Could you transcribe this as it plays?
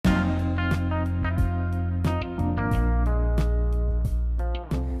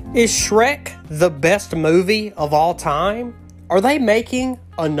Is Shrek the best movie of all time? Are they making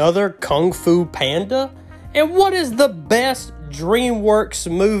another Kung Fu Panda? And what is the best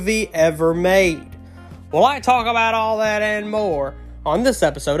Dreamworks movie ever made? Well, I talk about all that and more on this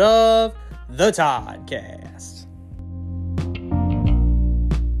episode of The Toddcast.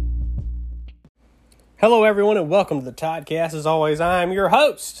 Hello, everyone, and welcome to The Toddcast. As always, I'm your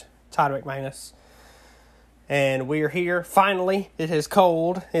host, Todd McManus. And we are here, finally. It is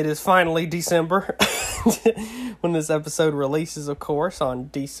cold. It is finally December. When this episode releases, of course, on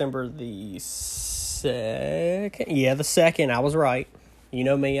December the 2nd. Yeah, the 2nd. I was right. You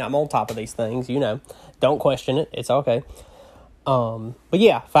know me. I'm on top of these things. You know. Don't question it. It's okay. But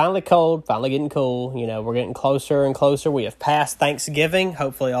yeah, finally cold. Finally getting cool. You know, we're getting closer and closer. We have passed Thanksgiving.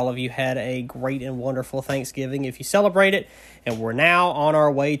 Hopefully all of you had a great and wonderful Thanksgiving if you celebrate it. And we're now on our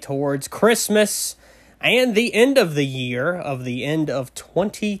way towards Christmas. And the end of the year, of the end of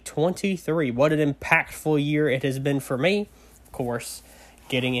 2023. What an impactful year it has been for me. Of course,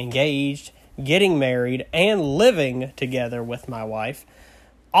 getting engaged, getting married, and living together with my wife.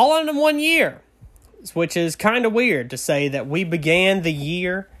 All in 1 year. Which is kind of weird to say that we began the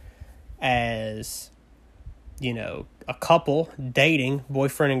year as, you know, a couple dating,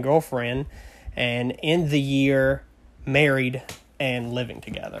 boyfriend and girlfriend, and end the year married and living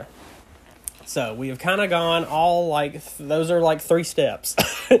together. So we have kind of gone all like, those are like 3 steps.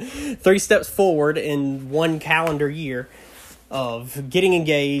 3 steps forward in 1 calendar year of getting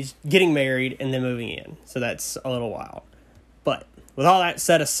engaged, getting married, and then moving in. So that's a little wild. But with all that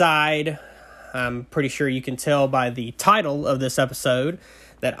set aside, I'm pretty sure you can tell by the title of this episode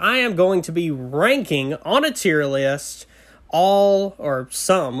that I am going to be ranking on a tier list all or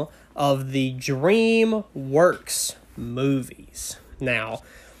some of the Dreamworks movies. Now,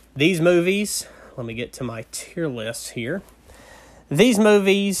 these movies, let me get to my tier list here. These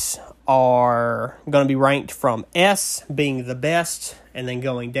movies are going to be ranked from S being the best, and then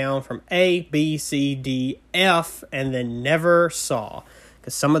going down from A, B, C, D, F, and then never saw.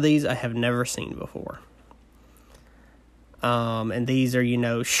 Because some of these I have never seen before. And these are, you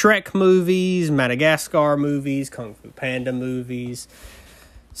know, Shrek movies, Madagascar movies, Kung Fu Panda movies,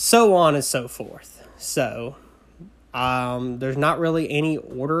 so on and so forth. So, there's not really any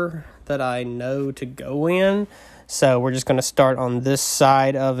order that I know to go in. So we're just going to start on this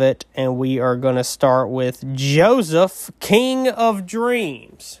side of it. And we are going to start with Joseph, King of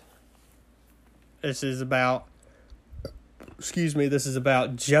Dreams. This is about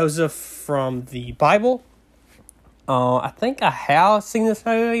Joseph from the Bible. I think I have seen this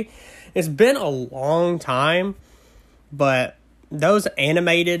movie. It's been a long time, but those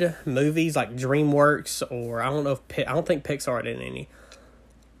animated movies like DreamWorks, or I don't think Pixar did any,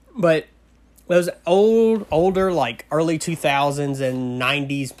 but those older like early 2000s and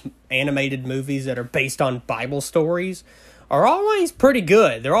 90s animated movies that are based on Bible stories are always pretty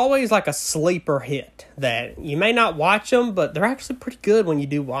good. They're always like a sleeper hit that you may not watch them, but they're actually pretty good when you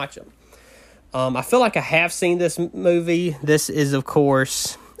do watch them. I feel like I have seen this movie. This is, of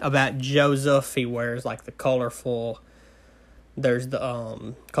course, about Joseph. He wears like the colorful robe,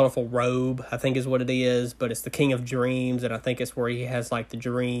 I think is what it is, but it's the King of Dreams, and I think it's where he has like the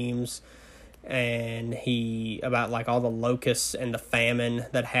dreams, and about like all the locusts and the famine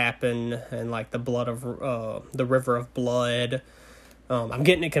that happened, and like the blood of the river of blood. I'm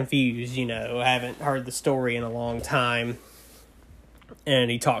getting it confused, you know. I haven't heard the story in a long time.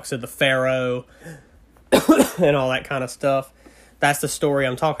 And he talks to the Pharaoh and all that kind of stuff. That's the story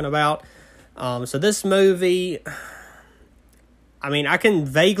I'm talking about. So this movie, I mean, I can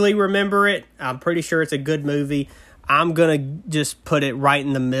vaguely remember it. I'm pretty sure it's a good movie. I'm going to just put it right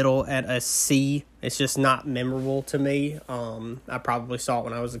in the middle at a C. It's just not memorable to me. I probably saw it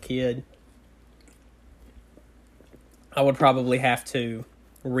when I was a kid. I would probably have to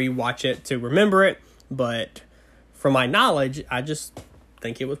rewatch it to remember it. But from my knowledge, I just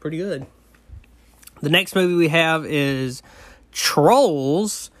think it was pretty good. The next movie we have is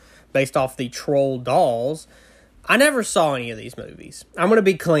Trolls, based off the Troll dolls. I never saw any of these movies. I'm going to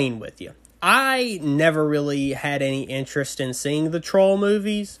be clean with you. I never really had any interest in seeing the Troll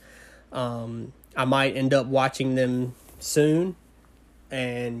movies. I might end up watching them soon.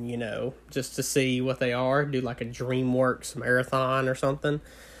 And, you know, just to see what they are. Do like a DreamWorks marathon or something.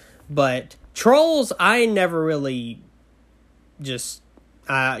 But Trolls, I never really just...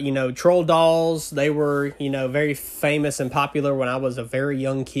 Troll dolls, they were, very famous and popular when I was a very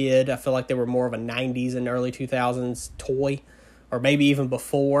young kid. I feel like they were more of a 90s and early 2000s toy, or maybe even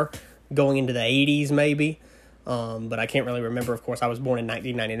before, going into the 80s maybe. But I can't really remember. Of course, I was born in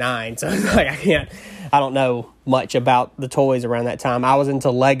 1999, so I don't know much about the toys around that time. I was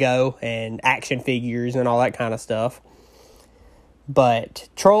into Lego and action figures and all that kind of stuff. But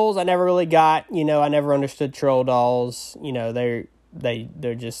Trolls, I never really got. I never understood troll dolls. They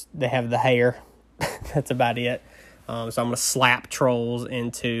have the hair. That's about it. So I'm gonna slap Trolls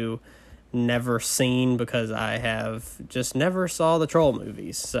into never seen, because I have just never saw the Troll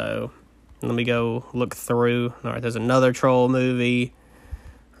movies. So let me go look through. All right, there's another Troll movie.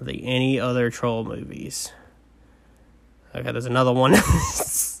 Are there any other Troll movies? Okay, there's another one.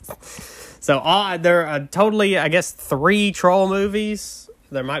 So there are totally, I guess, 3 Troll movies.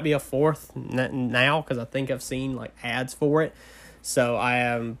 There might be a 4th now, because I think I've seen ads for it. So I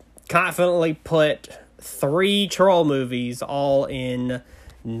am confidently put 3 Troll movies all in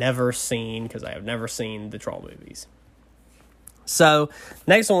never seen, because I have never seen the Troll movies. So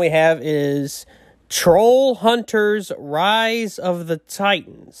next one we have is Troll Hunters: Rise of the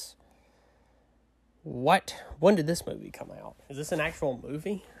Titans. What? When did this movie come out? Is this an actual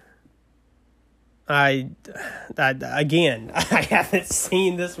movie? I haven't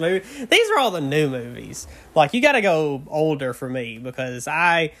seen this movie. These are all the new movies. You got to go older for me, because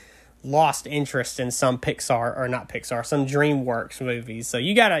I lost interest in some some Dreamworks movies. So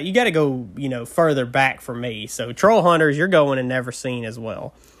you gotta go, further back for me. So Troll Hunters, you're going and never seen as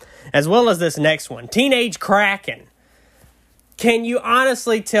well as this next one, Teenage Kraken. Can you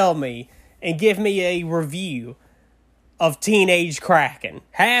honestly tell me and give me a review of Teenage Kraken?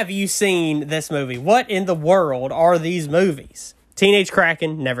 Have you seen this movie? What in the world are these movies? Teenage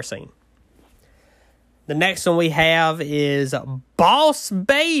Kraken, never seen. The next one we have is Boss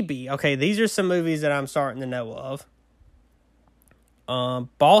Baby. Okay, these are some movies that I'm starting to know of.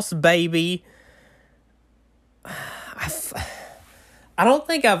 Boss Baby. I don't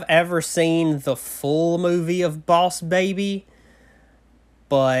think I've ever seen the full movie of Boss Baby.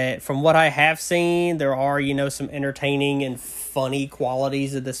 But from what I have seen, there are, some entertaining and funny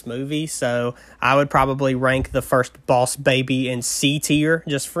qualities of this movie. So I would probably rank the first Boss Baby in C tier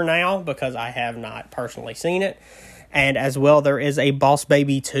just for now, because I have not personally seen it. And as well, there is a Boss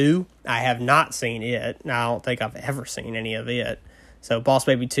Baby 2. I have not seen it. I don't think I've ever seen any of it. So Boss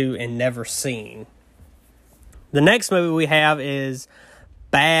Baby 2 and never seen. The next movie we have is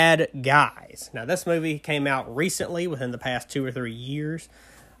Bad Guys. Now, this movie came out recently, within the past 2 or 3 years.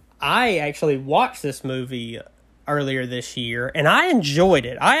 I actually watched this movie earlier this year, and I enjoyed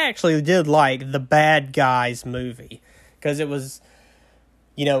it. I actually did like the Bad Guys movie, because it was,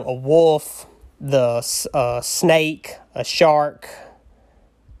 a wolf, the snake, a shark,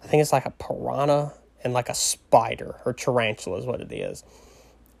 I think it's like a piranha, and like a spider, or tarantula is what it is.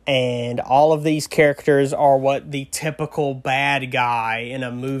 And all of these characters are what the typical bad guy in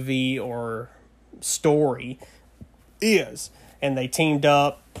a movie or story is. And they teamed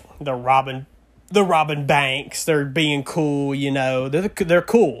up. They're robbing banks. They're being cool, They're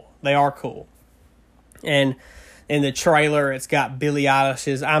cool. They are cool. And in the trailer, it's got Billie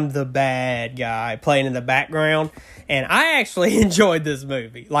Eilish's "I'm the Bad Guy" playing in the background. And I actually enjoyed this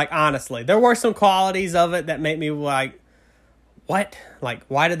movie. Honestly. There were some qualities of it that made me what? Why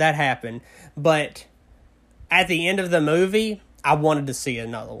did that happen? But at the end of the movie, I wanted to see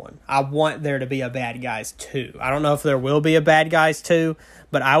another one. I want there to be a Bad Guys 2. I don't know if there will be a Bad Guys 2,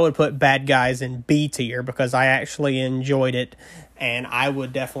 but I would put Bad Guys in B tier, because I actually enjoyed it, and I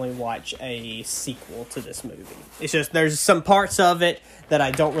would definitely watch a sequel to this movie. It's just there's some parts of it that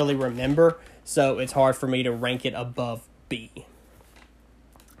I don't really remember, so it's hard for me to rank it above B.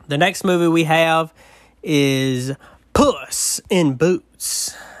 The next movie we have is Puss in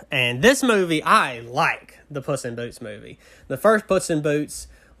Boots. And this movie, I like the Puss in Boots movie. The first Puss in Boots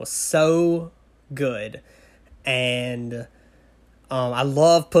was so good. And I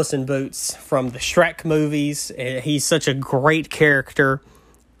love Puss in Boots from the Shrek movies. He's such a great character.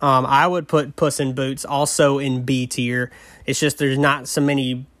 I would put Puss in Boots also in B tier. It's just there's not so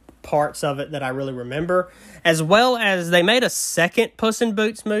many parts of it that I really remember. As well as they made a second Puss in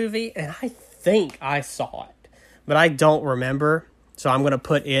Boots movie, and I think I saw it, but I don't remember. So I'm going to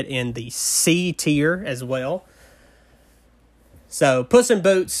put it in the C tier as well. So Puss in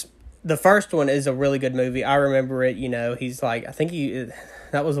Boots, the first one is a really good movie. I remember it, he's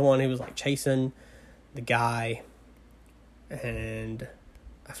that was the one he was chasing the guy. And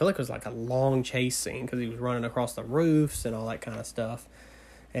I feel like it was a long chase scene, because he was running across the roofs and all that kind of stuff.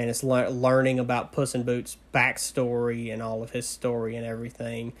 And it's learning about Puss in Boots' backstory and all of his story and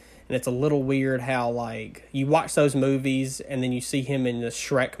everything. And it's a little weird how, you watch those movies and then you see him in the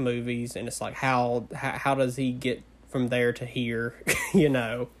Shrek movies, and it's how does he get from there to here,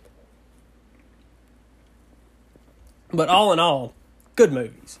 But all in all, good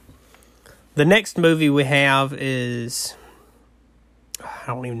movies. The next movie we have is, I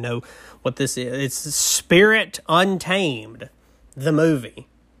don't even know what this is. It's Spirit Untamed, the movie.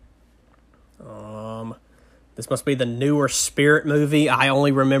 This must be the newer Spirit movie. I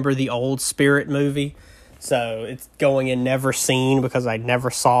only remember the old Spirit movie. So it's going in never seen because I never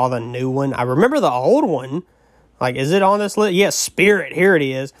saw the new one. I remember the old one. Like, is it on this list? Yes, Spirit. Here it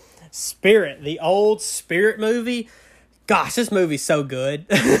is. Spirit, the old Spirit movie. Gosh, this movie's so good.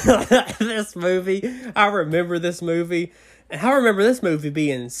 This movie. I remember this movie. And I remember this movie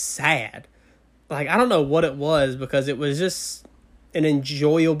being sad. Like, I don't know what it was because it was just an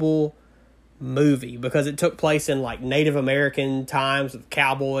enjoyable movie because it took place in like Native American times with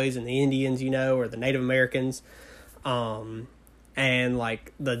cowboys and the Indians, or the Native Americans. And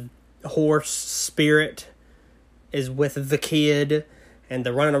like the horse spirit is with the kid and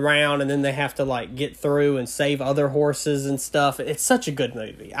they're running around and then they have to like get through and save other horses and stuff. It's such a good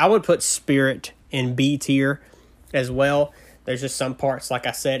movie. I would put Spirit in B tier as well. There's just some parts, like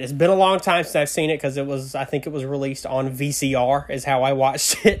I said, it's been a long time since I've seen it because I think it was released on VCR is how I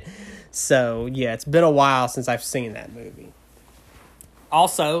watched it. So, yeah, it's been a while since I've seen that movie.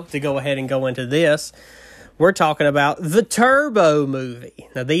 Also, to go ahead and go into this, we're talking about the Turbo movie.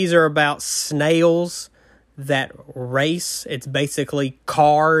 Now, these are about snails that race. It's basically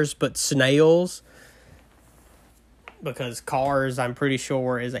Cars, but snails. Because Cars, I'm pretty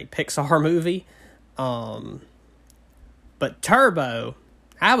sure, is a Pixar movie. But Turbo,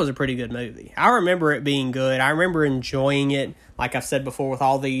 that was a pretty good movie. I remember it being good. I remember enjoying it. Like I've said before with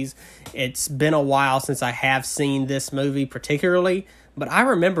all these, it's been a while since I have seen this movie particularly, but I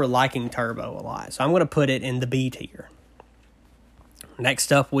remember liking Turbo a lot. So I'm going to put it in the B tier.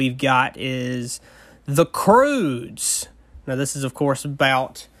 Next up we've got is The Croods. Now this is of course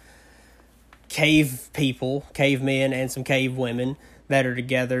about cave people, cavemen and some cave women that are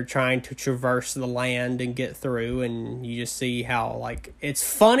together trying to traverse the land and get through, and you just see how like it's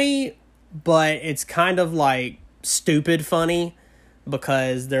funny, but it's kind of like stupid funny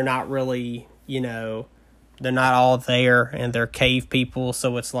because they're not really, they're not all there and they're cave people,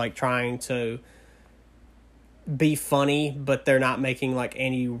 so it's like trying to be funny, but they're not making like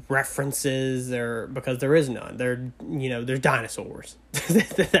any references there because there is none. There's dinosaurs.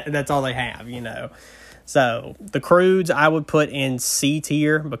 That's all they have, So, The Croods I would put in C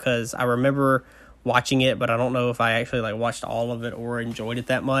tier because I remember watching it, but I don't know if I actually like watched all of it or enjoyed it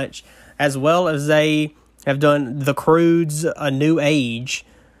that much. As well as they have done The Croods A New Age,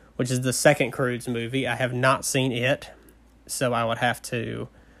 which is the second Croods movie. I have not seen it, so I would have to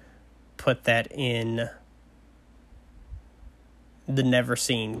put that in the never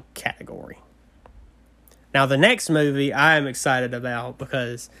seen category. Now, the next movie I am excited about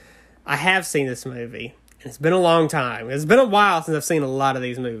because I have seen this movie. It's been a long time. It's been a while since I've seen a lot of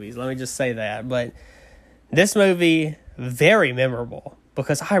these movies. Let me just say that. But this movie, very memorable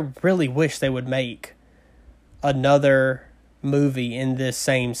because I really wish they would make another movie in this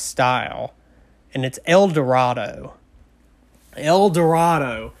same style. And it's El Dorado. El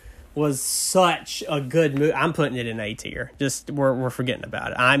Dorado was such a good movie. I'm putting it in A tier. Just, we're forgetting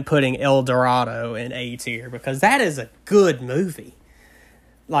about it. I'm putting El Dorado in A tier because that is a good movie.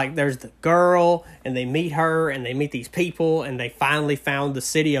 Like, there's the girl, and they meet her, and they meet these people, and they finally found the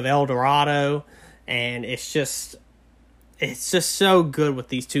city of El Dorado, and it's just so good with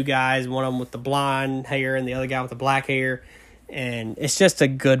these two guys, one of them with the blonde hair and the other guy with the black hair, and it's just a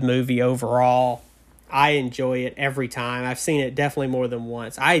good movie overall. I enjoy it every time. I've seen it definitely more than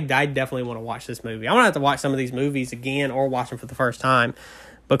once. I definitely want to watch this movie. I'm going to have to watch some of these movies again or watch them for the first time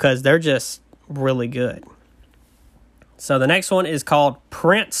because they're just really good. So the next one is called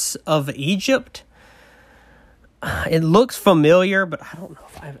Prince of Egypt. It looks familiar, but I don't know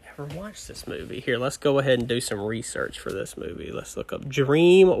if I've ever watched this movie. Here, let's go ahead and do some research for this movie. Let's look up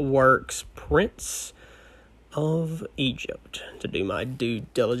Dreamworks Prince of Egypt to do my due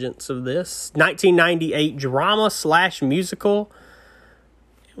diligence of this. 1998 drama/musical.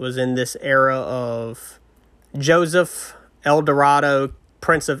 It was in this era of Joseph, El Dorado,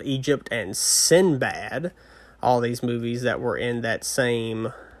 Prince of Egypt, and Sinbad. All these movies that were in that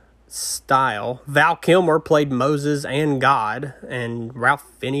same style. Val Kilmer played Moses and God, and Ralph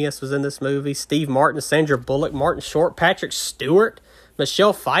Fiennes was in this movie. Steve Martin, Sandra Bullock, Martin Short, Patrick Stewart,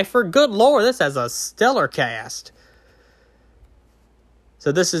 Michelle Pfeiffer. Good Lord, this has a stellar cast.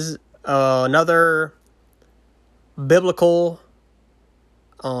 So this is another biblical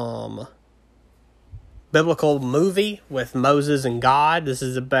movie with Moses and God. This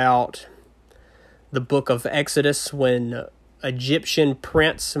is about the book of Exodus when Egyptian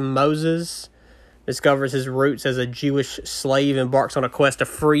prince Moses discovers his roots as a Jewish slave, embarks on a quest to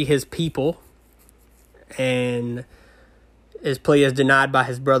free his people, and his plea is denied by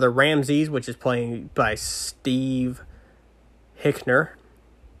his brother Ramses, which is played by Steve Hickner.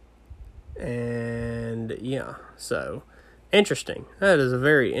 And yeah, so interesting. That is a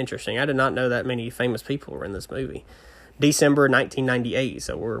very interesting. I did not know that many famous people were in this movie. December 1998,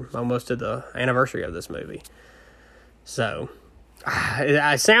 so we're almost to the anniversary of this movie. So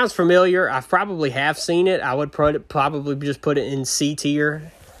it sounds familiar. I probably have seen it. I would probably just put it in C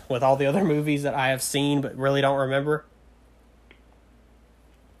tier with all the other movies that I have seen but really don't remember.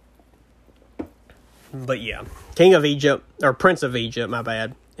 But yeah, King of Egypt, or Prince of Egypt, my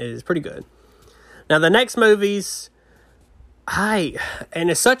bad, is pretty good. Now the next movies, and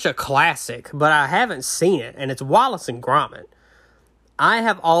it's such a classic, but I haven't seen it, and it's Wallace and Gromit. I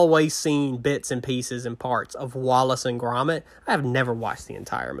have always seen bits and pieces and parts of Wallace and Gromit. I have never watched the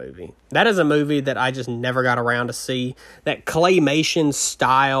entire movie. That is a movie that I just never got around to see. That claymation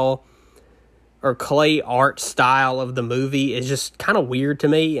style or clay art style of the movie is just kind of weird to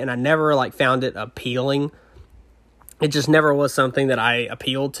me, and I never found it appealing. It just never was something that I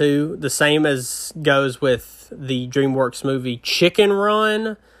appealed to. The same as goes with the Dreamworks movie Chicken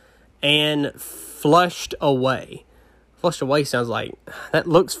Run and Flushed Away. Flushed Away sounds like, that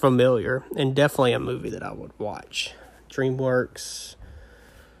looks familiar, and definitely a movie that I would watch. Dreamworks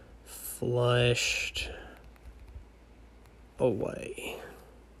Flushed Away.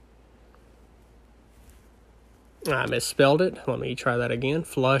 I misspelled it. Let me try that again.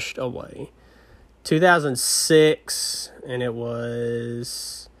 Flushed Away. 2006, and it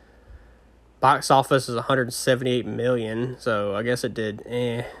was box office is 178 million, so I guess it did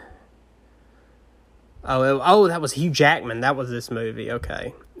that was Hugh Jackman. That was this movie.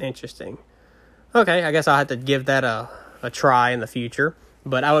 Okay, interesting. Okay, I guess I'll have to give that a try in the future,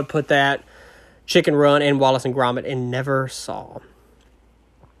 but I would put that, Chicken Run and Wallace and Gromit, and Never Saw.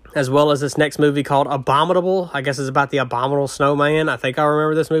 As well as this next movie called Abominable. I guess it's about the Abominable Snowman. I think I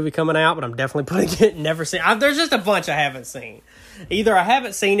remember this movie coming out, but I'm definitely putting it never seen. There's just a bunch I haven't seen. Either I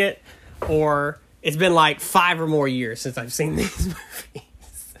haven't seen it, or it's been 5 or more years since I've seen these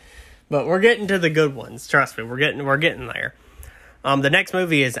movies. But we're getting to the good ones. Trust me, we're getting there. The next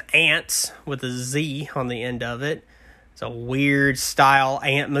movie is Ants with a Z on the end of it. It's a weird style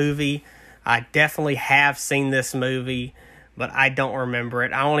ant movie. I definitely have seen this movie, but I don't remember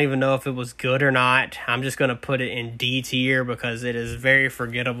it. I don't even know if it was good or not. I'm just going to put it in D tier because it is very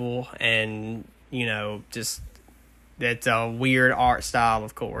forgettable and, just, it's a weird art style,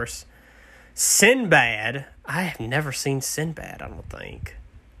 of course. Sinbad. I have never seen Sinbad, I don't think.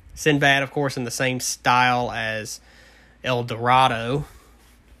 Sinbad, of course, in the same style as El Dorado.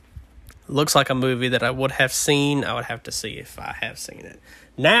 Looks like a movie that I would have seen. I would have to see if I have seen it.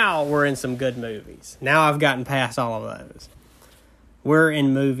 Now we're in some good movies. Now I've gotten past all of those. We're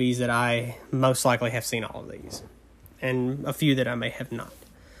in movies that I most likely have seen all of these. And a few that I may have not.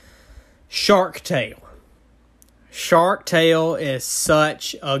 Shark Tale. Shark Tale is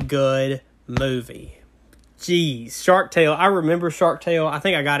such a good movie. Jeez, Shark Tale. I remember Shark Tale. I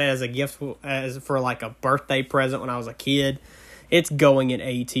think I got it as a gift for a birthday present when I was a kid. It's going in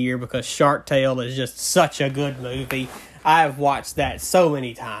A tier because Shark Tale is just such a good movie. I've watched that so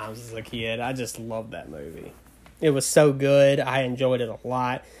many times as a kid. I just love that movie. It was so good. I enjoyed it a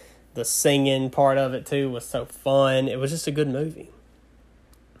lot. The singing part of it, too, was so fun. It was just a good movie.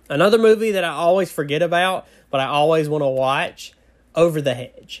 Another movie that I always forget about, but I always want to watch, Over the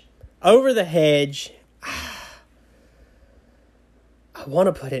Hedge. Over the Hedge, I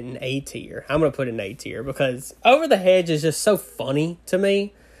want to put it in A tier. I'm going to put it in A tier because Over the Hedge is just so funny to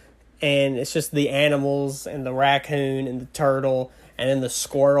me. And it's just the animals and the raccoon and the turtle and then the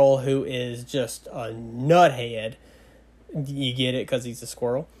squirrel who is just a nuthead. You get it because he's a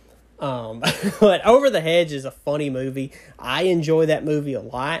squirrel. But Over the Hedge is a funny movie. I enjoy that movie a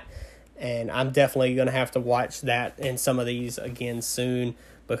lot. And I'm definitely going to have to watch that and some of these again soon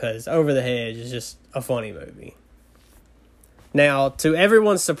because Over the Hedge is just a funny movie. Now, to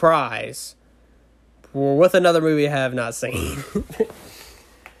everyone's surprise, we're with another movie I have not seen.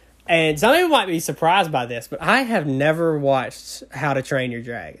 And some people might be surprised by this, but I have never watched How to Train Your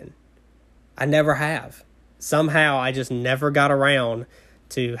Dragon. I never have. Somehow, I just never got around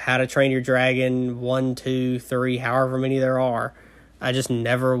to How to Train Your Dragon 1, 2, 3, however many there are. I just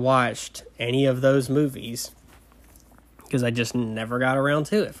never watched any of those movies because I just never got around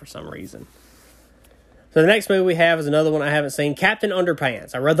to it for some reason. So the next movie we have is another one I haven't seen, Captain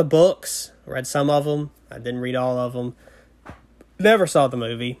Underpants. I read the books, read some of them. I didn't read all of them. Never saw the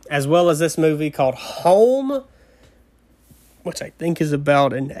movie, as well as this movie called Home which I think is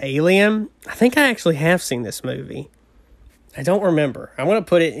about an alien. I think I actually have seen this movie. I don't remember. I'm going to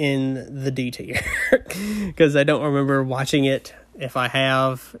put it in the D tier because I don't remember watching it. If I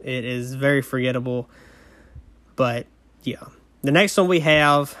have, it is very forgettable. But, yeah. The next one we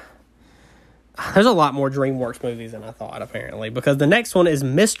have, there's a lot more Dreamworks movies than I thought, apparently, because the next one is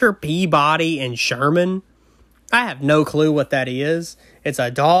Mr. Peabody and Sherman. I have no clue what that is. It's a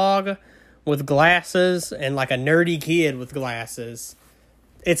dog with glasses and like a nerdy kid with glasses.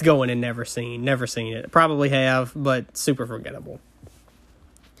 It's going in never seen it. Probably have, but super forgettable.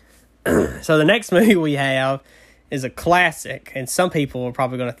 So the next movie we have is a classic, and some people are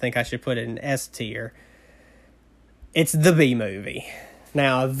probably going to think I should put it in S tier. It's The Bee Movie.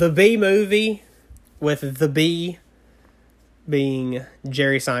 Now, The Bee Movie, with the bee being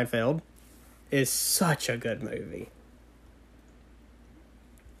Jerry Seinfeld, is such a good movie.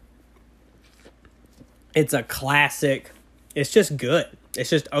 It's a classic. It's just good. It's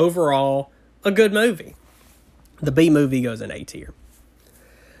just overall a good movie. The Bee Movie goes in A tier.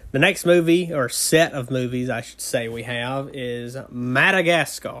 The next movie, or set of movies, I should say, we have is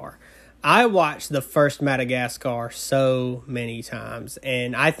Madagascar. I watched the first Madagascar so many times,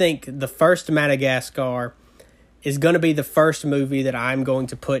 and I think the first Madagascar is going to be the first movie that I'm going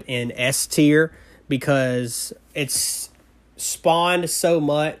to put in S tier because it's spawned so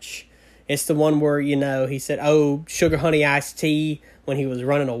much. It's the one where, he said, "Oh, sugar honey iced tea," when he was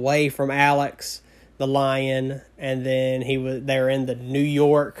running away from Alex, the lion, and then they're in the New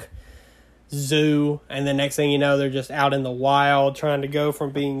York zoo, and the next thing you know, they're just out in the wild trying to go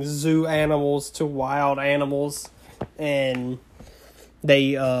from being zoo animals to wild animals, and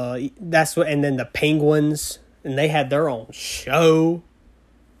and then the penguins, and they had their own show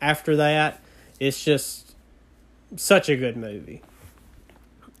after that. It's just such a good movie.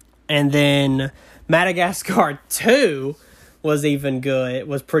 And then Madagascar 2 was even good. It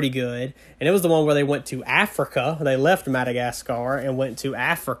was pretty good. And it was the one where they went to Africa. They left Madagascar and went to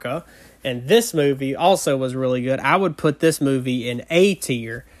Africa. And this movie also was really good. I would put this movie in A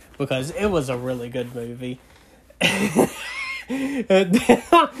tier because it was a really good movie. That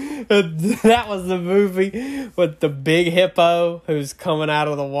was the movie with the big hippo who's coming out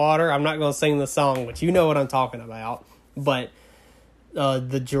of the water. I'm not going to sing the song, but you know what I'm talking about. But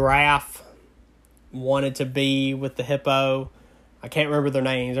the giraffe wanted to be with the hippo. I can't remember their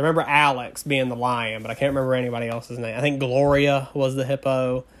names. I remember Alex being the lion, but I can't remember anybody else's name. I think Gloria was the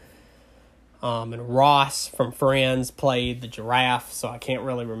hippo. And Ross from Friends played the giraffe, so I can't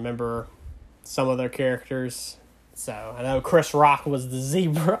really remember some of their characters. So I know Chris Rock was the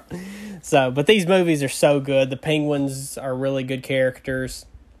zebra. But these movies are so good. The penguins are really good characters.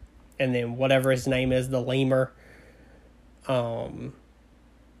 And then whatever his name is, the lemur.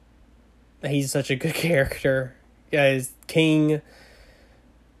 He's such a good character. Yeah, he's King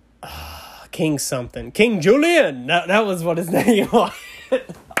something. King Julian! That was what his name was.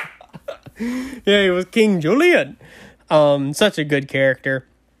 Yeah, he was King Julian. Such a good character.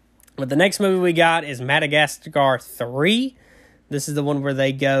 But the next movie we got is Madagascar 3. This is the one where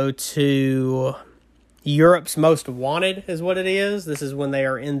they go to Europe's Most Wanted, is what it is. This is when they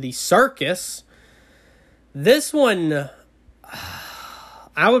are in the circus. This one,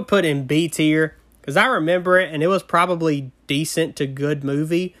 I would put in B tier because I remember it, and it was probably decent to good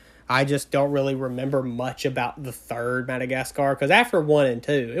movie. I just don't really remember much about the third Madagascar because after 1 and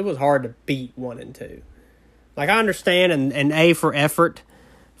 2, it was hard to beat 1 and 2. Like, I understand an A for effort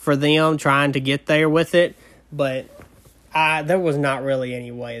for them trying to get there with it, but there was not really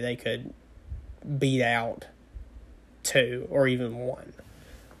any way they could beat out 2 or even 1.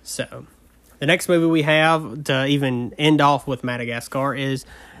 So, the next movie we have to even end off with Madagascar is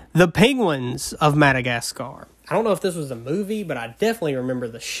The Penguins of Madagascar. I don't know if this was a movie, but I definitely remember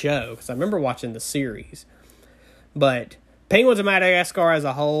the show because I remember watching the series. But Penguins of Madagascar as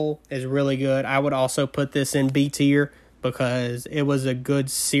a whole is really good. I would also put this in B tier because it was a good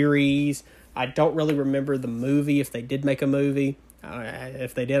series. I don't really remember the movie, if they did make a movie.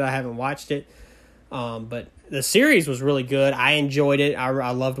 If they did, I haven't watched it. But the series was really good. I enjoyed it.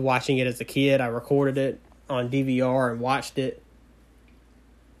 I loved watching it as a kid. I recorded it on DVR and watched it.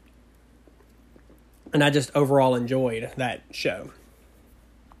 And I just overall enjoyed that show.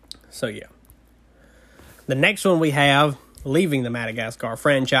 So, yeah. The next one we have, leaving the Madagascar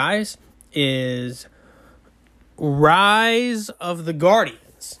franchise, is Rise of the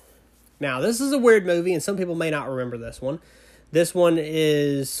Guardians. Now, this is a weird movie, and some people may not remember this one. This one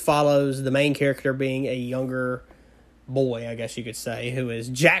follows the main character being a younger boy, I guess you could say, who is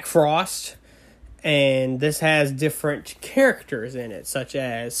Jack Frost. And this has different characters in it, such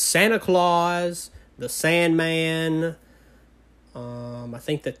as Santa Claus, the Sandman, I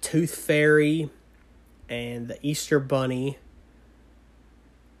think the Tooth Fairy and the Easter Bunny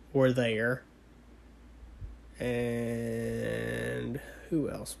were there. And who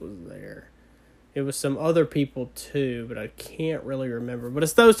else was there? It was some other people too, but I can't really remember. But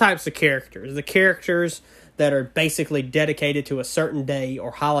it's those types of characters. The characters that are basically dedicated to a certain day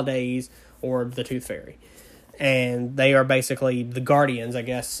or holidays or the Tooth Fairy. And they are basically the guardians, I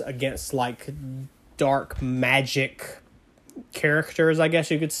guess, against like dark magic characters, I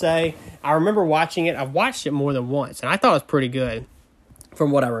guess you could say. I remember watching it. I've watched it more than once, and I thought it was pretty good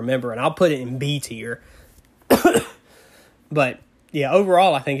from what I remember. And I'll put it in B tier. But yeah,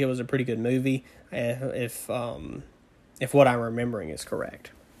 overall, I think it was a pretty good movie, if what I'm remembering is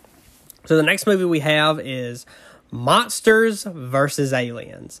correct. So the next movie we have is Monsters vs.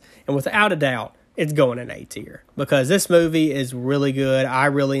 Aliens. And without a doubt, it's going in A tier because this movie is really good. I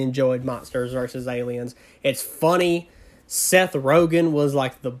really enjoyed Monsters vs. Aliens. It's funny. Seth Rogen was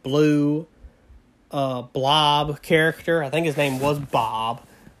like the blue blob character. I think his name was Bob.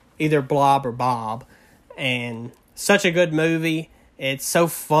 Either Blob or Bob. And such a good movie. It's so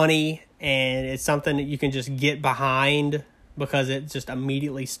funny, and it's something that you can just get behind because it just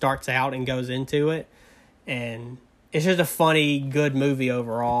immediately starts out and goes into it. And it's just a funny, good movie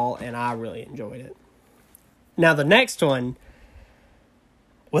overall, and I really enjoyed it. Now, the next one,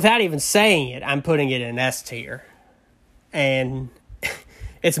 without even saying it, I'm putting it in S tier. And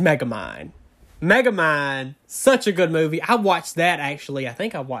it's Megamind. Megamind, such a good movie. I watched that, actually. I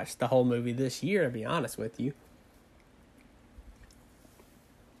think I watched the whole movie this year, to be honest with you.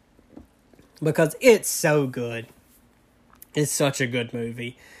 Because it's so good. It's such a good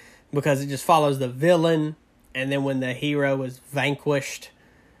movie. Because it just follows the villain. And then when the hero is vanquished,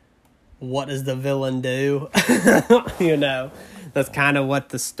 what does the villain do? You know, that's kind of what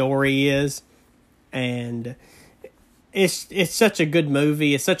the story is. And it's such a good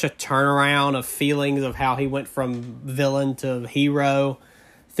movie. It's such a turnaround of feelings of how he went from villain to hero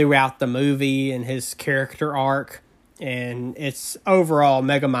throughout the movie and his character arc. And it's overall,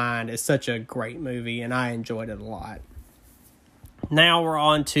 Megamind is such a great movie, and I enjoyed it a lot. Now we're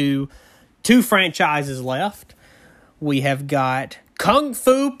on to 2 franchises left. We have got Kung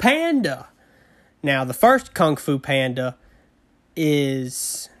Fu Panda. Now, the first Kung Fu Panda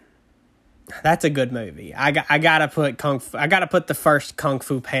that's a good movie. I gotta put the first Kung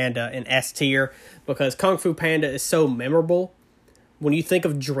Fu Panda in S tier because Kung Fu Panda is so memorable. When you think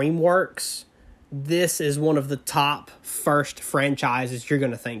of Dreamworks, this is one of the top first franchises you're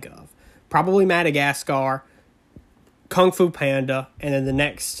going to think of. Probably Madagascar, Kung Fu Panda, and then the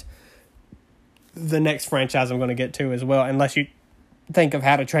next franchise I'm going to get to as well, unless you think of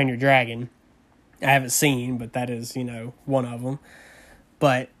How to Train Your Dragon. I haven't seen, but that is, one of them.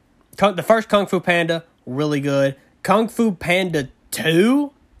 But the first Kung Fu Panda, really good. Kung Fu Panda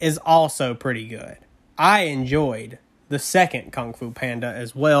 2 is also pretty good. I enjoyed the second Kung Fu Panda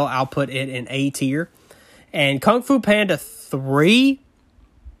as well. I'll put it in A tier. And Kung Fu Panda 3,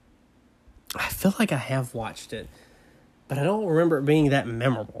 I feel like I have watched it, but I don't remember it being that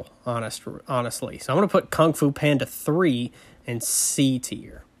memorable, honestly. So I'm going to put Kung Fu Panda 3 in C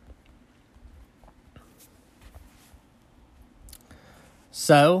tier.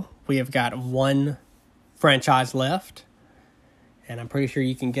 So we have got one franchise left, and I'm pretty sure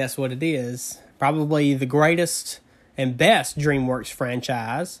you can guess what it is. Probably the greatest and best Dreamworks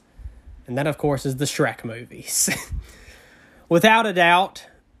franchise, and that, of course, is the Shrek movies. Without a doubt,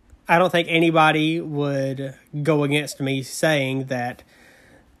 I don't think anybody would go against me saying that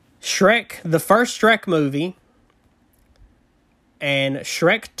Shrek, the first Shrek movie, and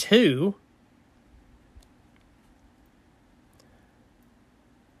Shrek 2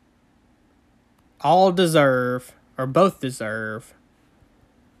 both deserve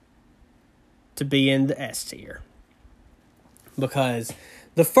to be in the S tier. Because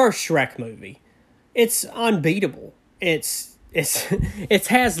the first Shrek movie, it's unbeatable. It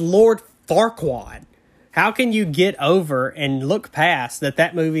has Lord Farquaad. How can you get over and look past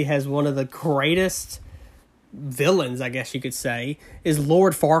that movie has one of the greatest villains, I guess you could say, is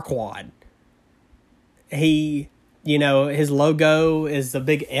Lord Farquaad. His logo is the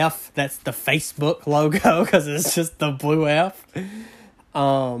big F. That's the Facebook logo because it's just the blue F. It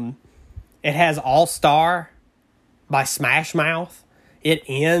has All Star by Smash Mouth. It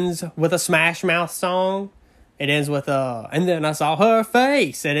ends with a Smash Mouth song. It ends with and then I saw her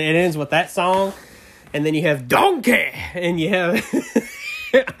face. And it ends with that song. And then you have Donkey. And you have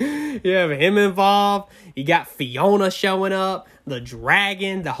you have him involved. You got Fiona showing up. The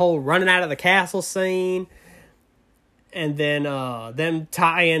dragon. The whole running out of the castle scene. And then them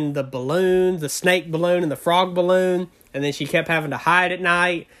tying the balloon, the snake balloon and the frog balloon and then she kept having to hide at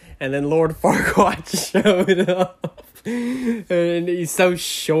night, and then Lord Farquaad showed up, and he's so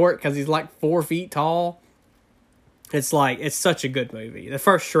short because he's like 4 feet tall. It's such a good movie. The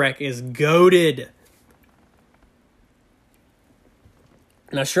first Shrek is goated.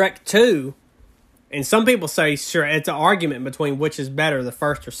 Now, Shrek 2, and some people say Shrek, it's an argument between which is better, the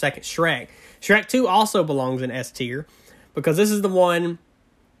first or second Shrek. Shrek 2 also belongs in S tier, because this is the one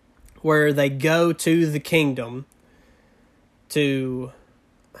where they go to the kingdom to...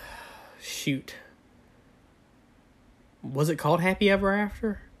 Shoot. Was it called Happy Ever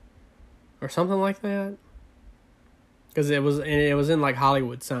After? Or something like that? Because it was in like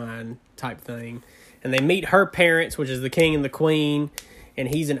Hollywood Sign type thing. And they meet her parents, which is the king and the queen, and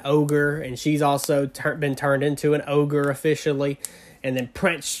he's an ogre, and she's also been turned into an ogre officially. And then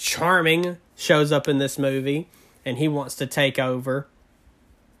Prince Charming shows up in this movie, and he wants to take over.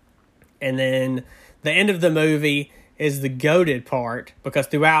 And then the end of the movie is the goated part, because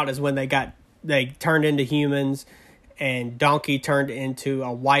throughout is when they turned into humans, and Donkey turned into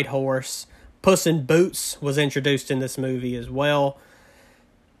a white horse. Puss in Boots was introduced in this movie as well.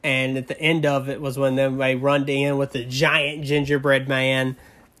 And at the end of it was when they run in with the giant gingerbread man,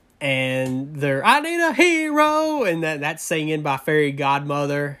 and they're, I need a hero, and that's singing by Fairy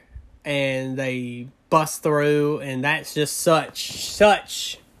Godmother, and they bust through, and that's just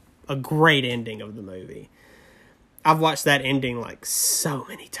such a great ending of the movie. I've watched that ending like so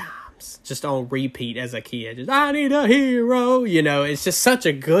many times, just on repeat as a kid. Just, I need a hero, it's just such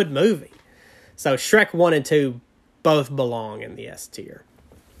a good movie. So Shrek 1 and 2 both belong in the S tier.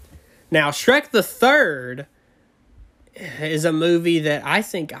 Now, Shrek the Third is a movie that I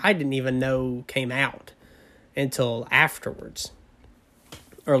think I didn't even know came out until afterwards,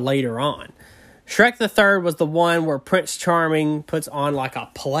 or later on. Shrek the Third was the one where Prince Charming puts on like a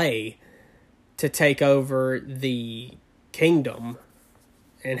play to take over the kingdom,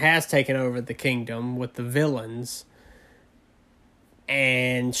 and has taken over the kingdom with the villains.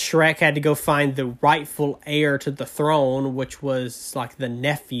 And Shrek had to go find the rightful heir to the throne, which was like the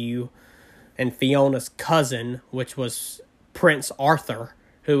nephew and Fiona's cousin, which was Prince Arthur,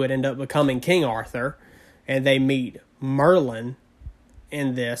 who would end up becoming King Arthur. And they meet Merlin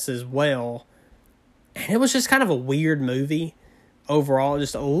in this as well. And it was just kind of a weird movie overall,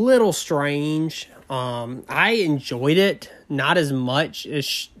 just a little strange. I enjoyed it, not as much as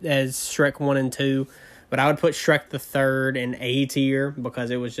Shrek 1 and 2, but I would put Shrek the Third in A tier because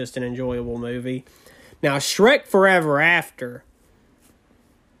it was just an enjoyable movie. Now, Shrek Forever After,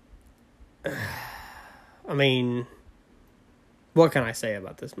 I mean, what can I say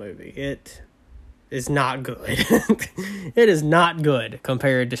about this movie? It is not good. It is not good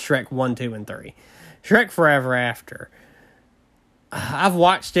compared to Shrek 1, 2, and 3. Shrek Forever After, I've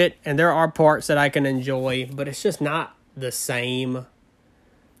watched it, and there are parts that I can enjoy, but it's just not the same.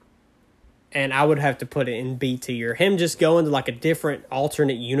 And I would have to put it in B tier. Him just going to like a different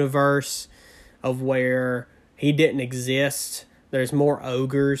alternate universe of where he didn't exist. There's more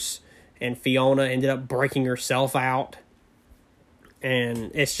ogres, and Fiona ended up breaking herself out.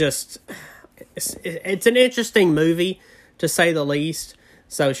 And it's just, it's an interesting movie, to say the least.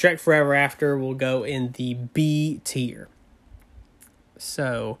 So Shrek Forever After will go in the B tier.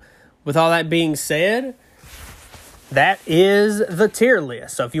 So, with all that being said, that is the tier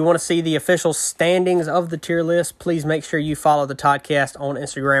list. So if you want to see the official standings of the tier list, please make sure you follow the Toddcast on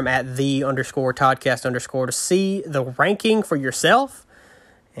Instagram at @the_Toddcast_ to see the ranking for yourself.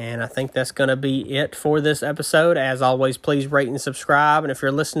 And I think that's going to be it for this episode. As always, please rate and subscribe. And if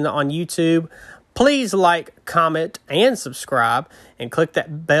you're listening on YouTube, please like, comment, and subscribe. And click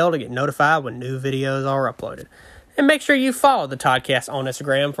that bell to get notified when new videos are uploaded. And make sure you follow the Toddcast on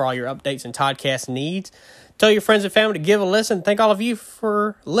Instagram for all your updates and Toddcast needs. Tell your friends and family to give a listen. Thank all of you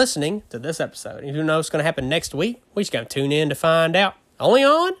for listening to this episode. If you know what's going to happen next week, we just got to tune in to find out. Only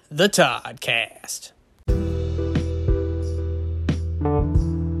on the Toddcast.